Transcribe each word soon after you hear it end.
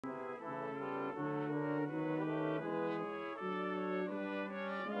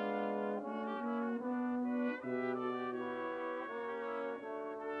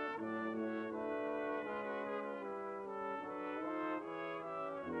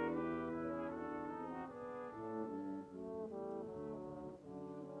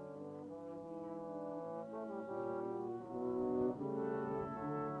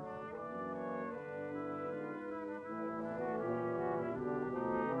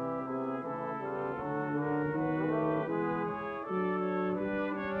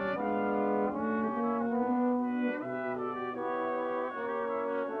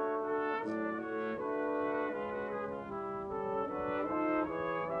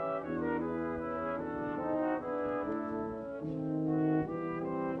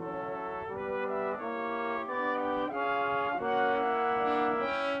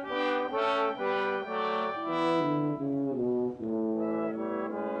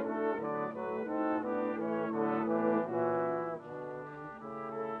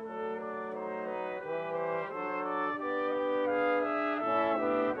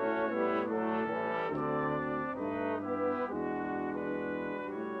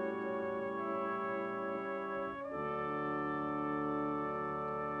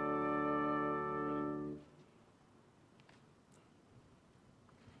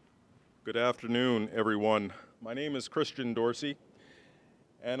Good afternoon, everyone. My name is Christian Dorsey,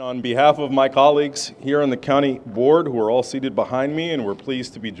 and on behalf of my colleagues here on the County Board, who are all seated behind me, and we're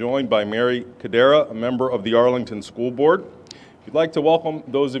pleased to be joined by Mary Cadera, a member of the Arlington School Board, we'd like to welcome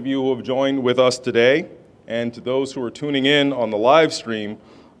those of you who have joined with us today, and to those who are tuning in on the live stream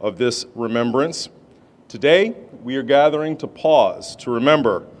of this remembrance. Today, we are gathering to pause, to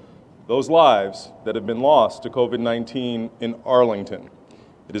remember those lives that have been lost to COVID-19 in Arlington.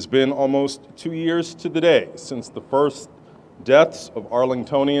 It has been almost 2 years to the day since the first deaths of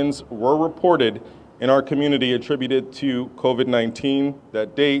Arlingtonians were reported in our community attributed to COVID-19.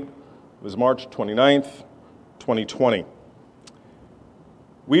 That date was March 29th, 2020.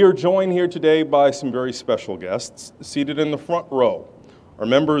 We are joined here today by some very special guests. Seated in the front row are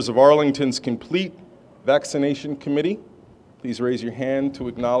members of Arlington's Complete Vaccination Committee. Please raise your hand to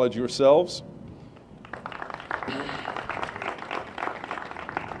acknowledge yourselves.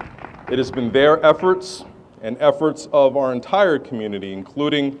 It has been their efforts and efforts of our entire community,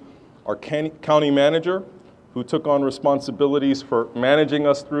 including our county manager, who took on responsibilities for managing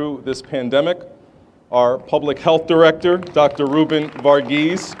us through this pandemic, our public health director, Dr. Ruben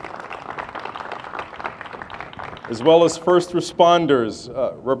Varghese, as well as first responders,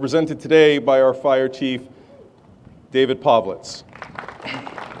 represented today by our fire chief, David Pavlitz.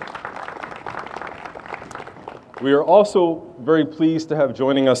 We are also very pleased to have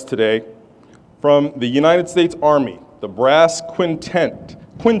joining us today from the United States Army, the brass quintet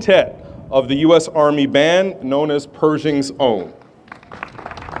of the U.S. Army Band, known as Pershing's Own.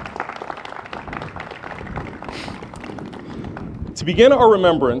 To begin our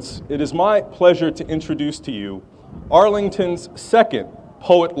remembrance, it is my pleasure to introduce to you Arlington's second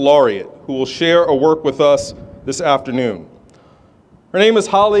Poet Laureate, who will share a work with us this afternoon. Her name is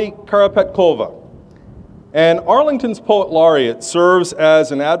Holly Karapetkova. And Arlington's Poet Laureate serves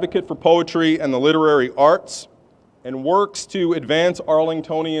as an advocate for poetry and the literary arts and works to advance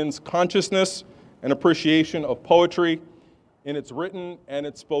Arlingtonians' consciousness and appreciation of poetry in its written and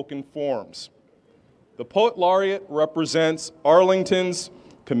its spoken forms. The Poet Laureate represents Arlington's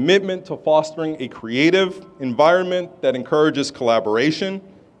commitment to fostering a creative environment that encourages collaboration,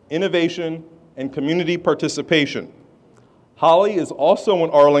 innovation, and community participation. Holly is also an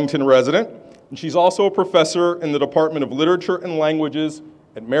Arlington resident, and she's also a professor in the Department of Literature and Languages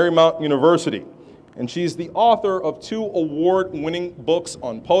at Marymount University. And she's the author of 2 award-winning books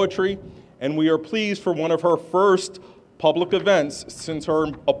on poetry, and we are pleased for one of her first public events since her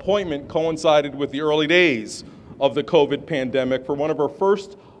appointment coincided with the early days of the COVID pandemic, for one of her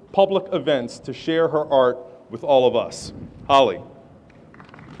first public events to share her art with all of us. Holly.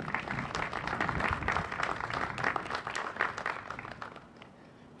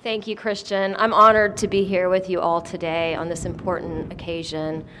 Thank you, Christian. I'm honored to be here with you all today on this important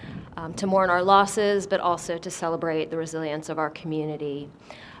occasion to mourn our losses, but also to celebrate the resilience of our community.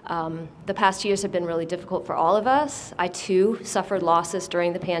 The past years have been really difficult for all of us. I, too, suffered losses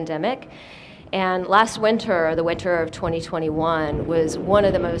during the pandemic. And last winter, the winter of 2021, was one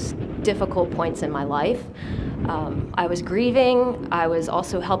of the most difficult points in my life. I was grieving. I was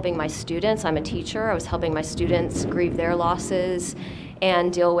also helping my students. I'm a teacher. I was helping my students grieve their losses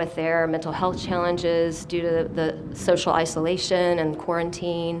and deal with their mental health challenges due to the social isolation and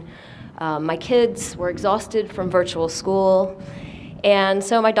quarantine. My kids were exhausted from virtual school, and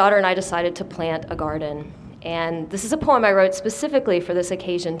so my daughter and I decided to plant a garden. And this is a poem I wrote specifically for this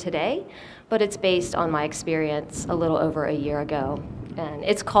occasion today, but it's based on my experience a little over a year ago, and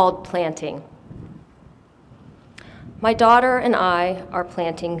it's called Planting. My daughter and I are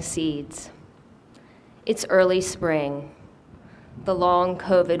planting seeds. It's early spring. The long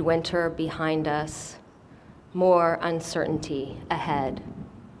COVID winter behind us, more uncertainty ahead.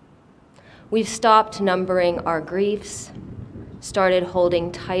 We've stopped numbering our griefs, started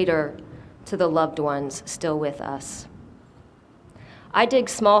holding tighter to the loved ones still with us. I dig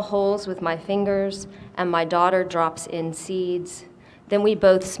small holes with my fingers, and my daughter drops in seeds, then we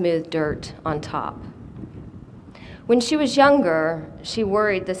both smooth dirt on top. When she was younger, she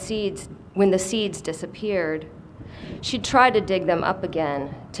worried when the seeds disappeared. She'd try to dig them up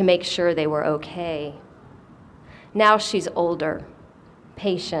again to make sure they were okay. Now she's older,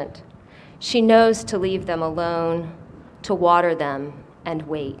 patient. She knows to leave them alone, to water them and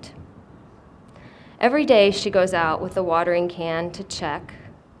wait. Every day she goes out with the watering can to check,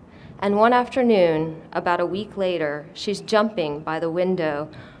 and one afternoon, about a week later, she's jumping by the window,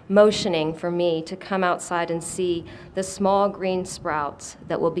 motioning for me to come outside and see the small green sprouts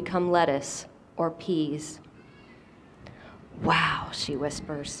that will become lettuce or peas. "Wow," she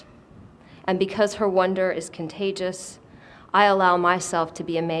whispers. And because her wonder is contagious, I allow myself to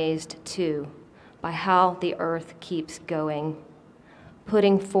be amazed, too, by how the earth keeps going,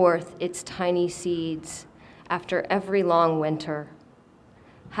 putting forth its tiny seeds after every long winter.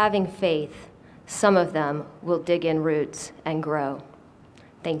 Having faith, some of them will dig in roots and grow.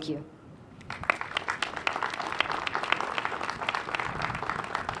 Thank you.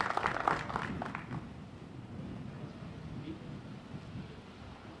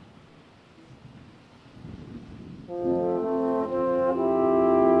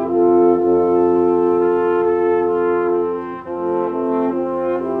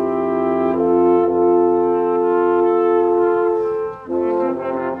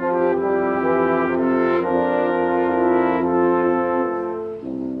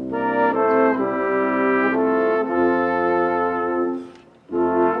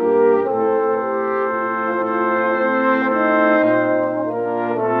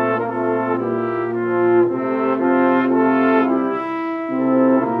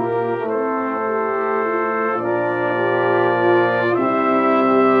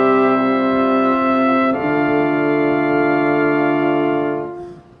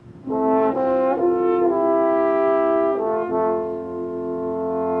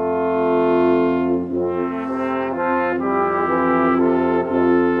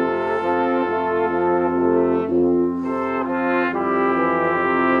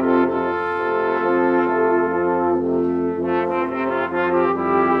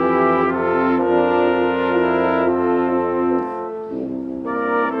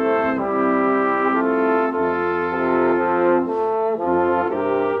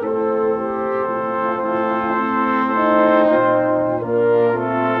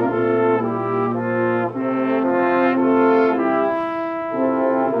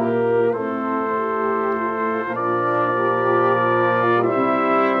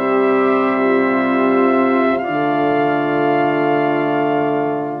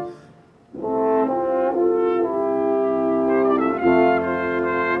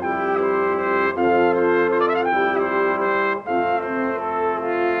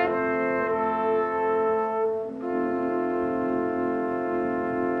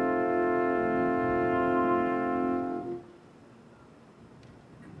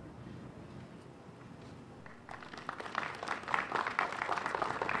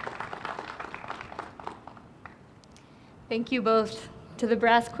 Thank you both to the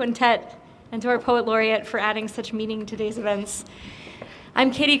brass quintet and to our Poet Laureate for adding such meaning to today's events.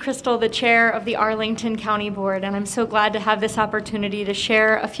 I'm Katie Crystal, the chair of the Arlington County Board, and I'm so glad to have this opportunity to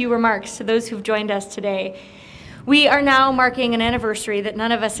share a few remarks to those who've joined us today. We are now marking an anniversary that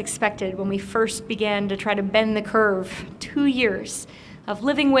none of us expected when we first began to try to bend the curve. 2 years of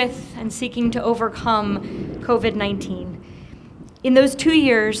living with and seeking to overcome COVID-19. In those 2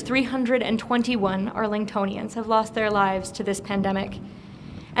 years, 321 Arlingtonians have lost their lives to this pandemic.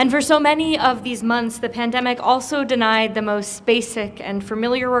 And for so many of these months, the pandemic also denied the most basic and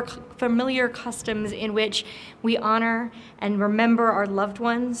familiar customs in which we honor and remember our loved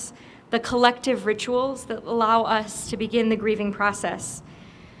ones, the collective rituals that allow us to begin the grieving process.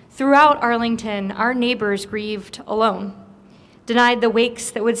 Throughout Arlington, our neighbors grieved alone, denied the wakes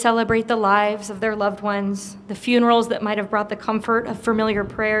that would celebrate the lives of their loved ones, the funerals that might have brought the comfort of familiar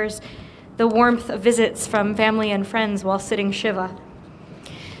prayers, the warmth of visits from family and friends while sitting Shiva.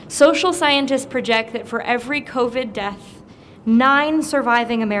 Social scientists project that for every COVID death, 9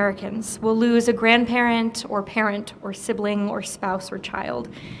 surviving Americans will lose a grandparent or parent or sibling or spouse or child,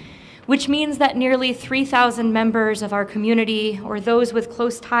 which means that nearly 3,000 members of our community or those with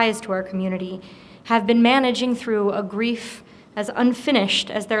close ties to our community have been managing through a grief as unfinished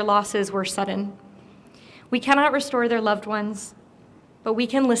as their losses were sudden. We cannot restore their loved ones, but we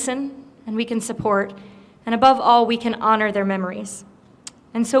can listen and we can support, and above all, we can honor their memories.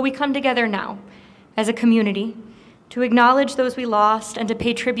 And so we come together now as a community to acknowledge those we lost and to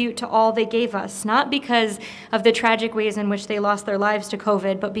pay tribute to all they gave us, not because of the tragic ways in which they lost their lives to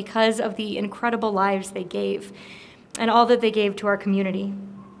COVID, but because of the incredible lives they gave and all that they gave to our community.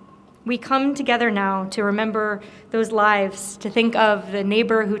 We come together now to remember those lives, to think of the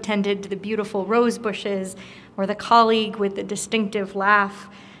neighbor who tended to the beautiful rose bushes, or the colleague with the distinctive laugh,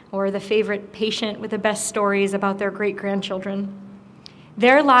 or the favorite patient with the best stories about their great-grandchildren.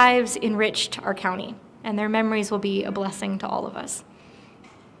 Their lives enriched our county, and their memories will be a blessing to all of us.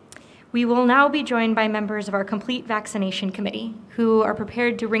 We will now be joined by members of our complete vaccination committee who are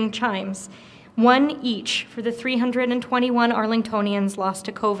prepared to ring chimes, one each for the 321 Arlingtonians lost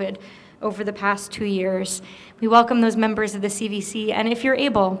to COVID over the past 2 years. We welcome those members of the CVC, and if you're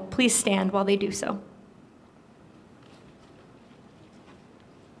able, please stand while they do so.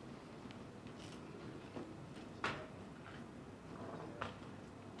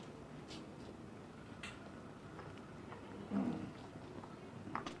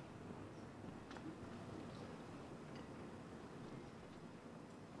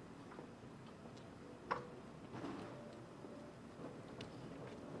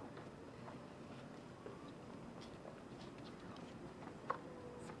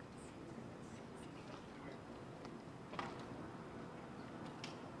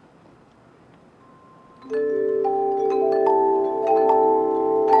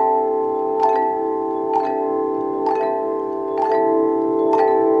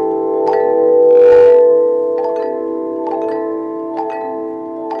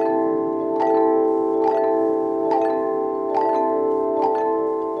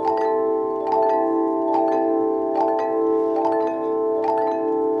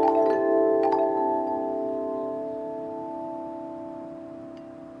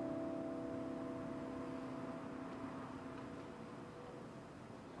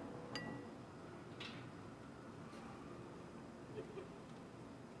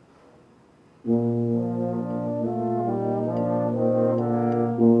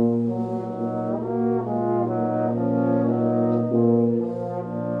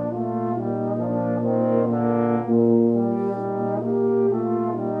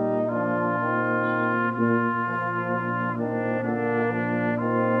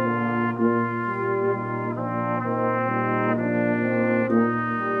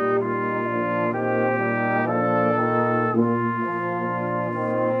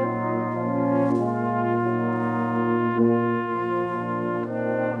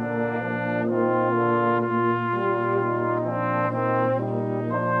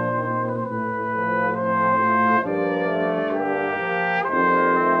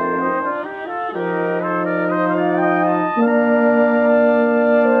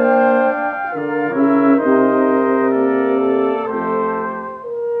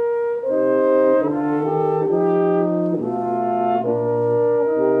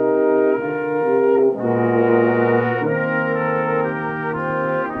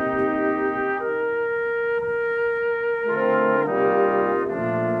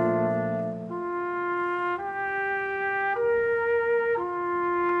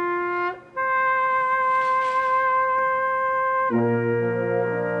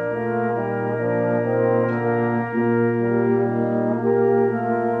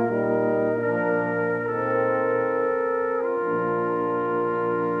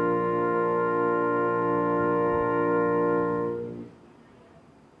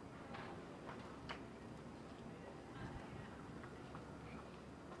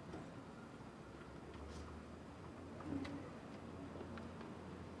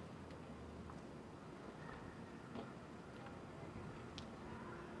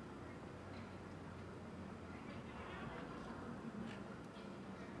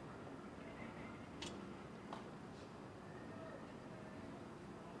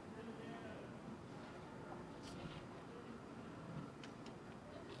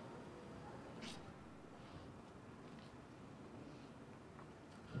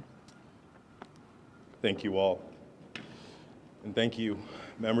 Thank you all. And thank you,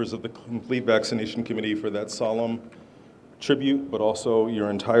 members of the Complete Vaccination Committee, for that solemn tribute, but also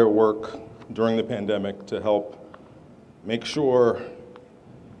your entire work during the pandemic to help make sure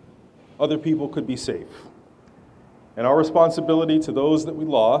other people could be safe. And our responsibility to those that we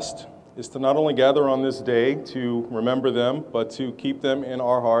lost is to not only gather on this day to remember them, but to keep them in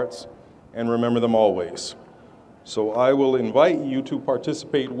our hearts and remember them always. So I will invite you to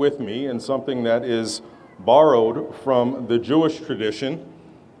participate with me in something that is borrowed from the Jewish tradition.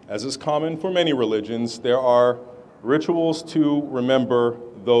 As is common for many religions, there are rituals to remember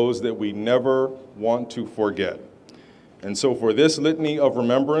those that we never want to forget. And so for this litany of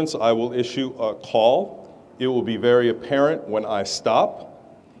remembrance, I will issue a call. It will be very apparent when I stop.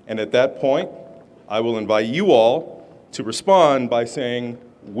 And at that point, I will invite you all to respond by saying,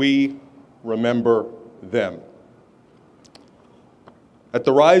 "We remember them." At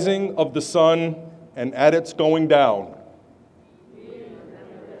the rising of the sun and at its going down,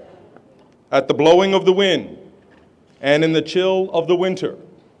 at the blowing of the wind and in the chill of the winter,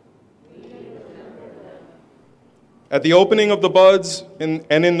 at the opening of the buds and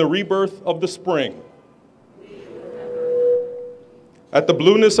in the rebirth of the spring, at the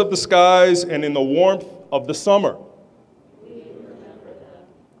blueness of the skies and in the warmth of the summer,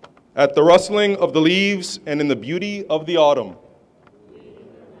 at the rustling of the leaves and in the beauty of the autumn,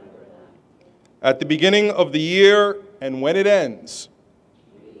 at the beginning of the year and when it ends.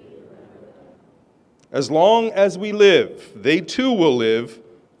 As long as we live, they too will live,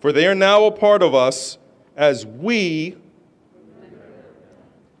 for they are now a part of us as we.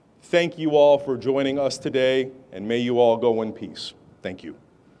 Thank you all for joining us today, and may you all go in peace. Thank you.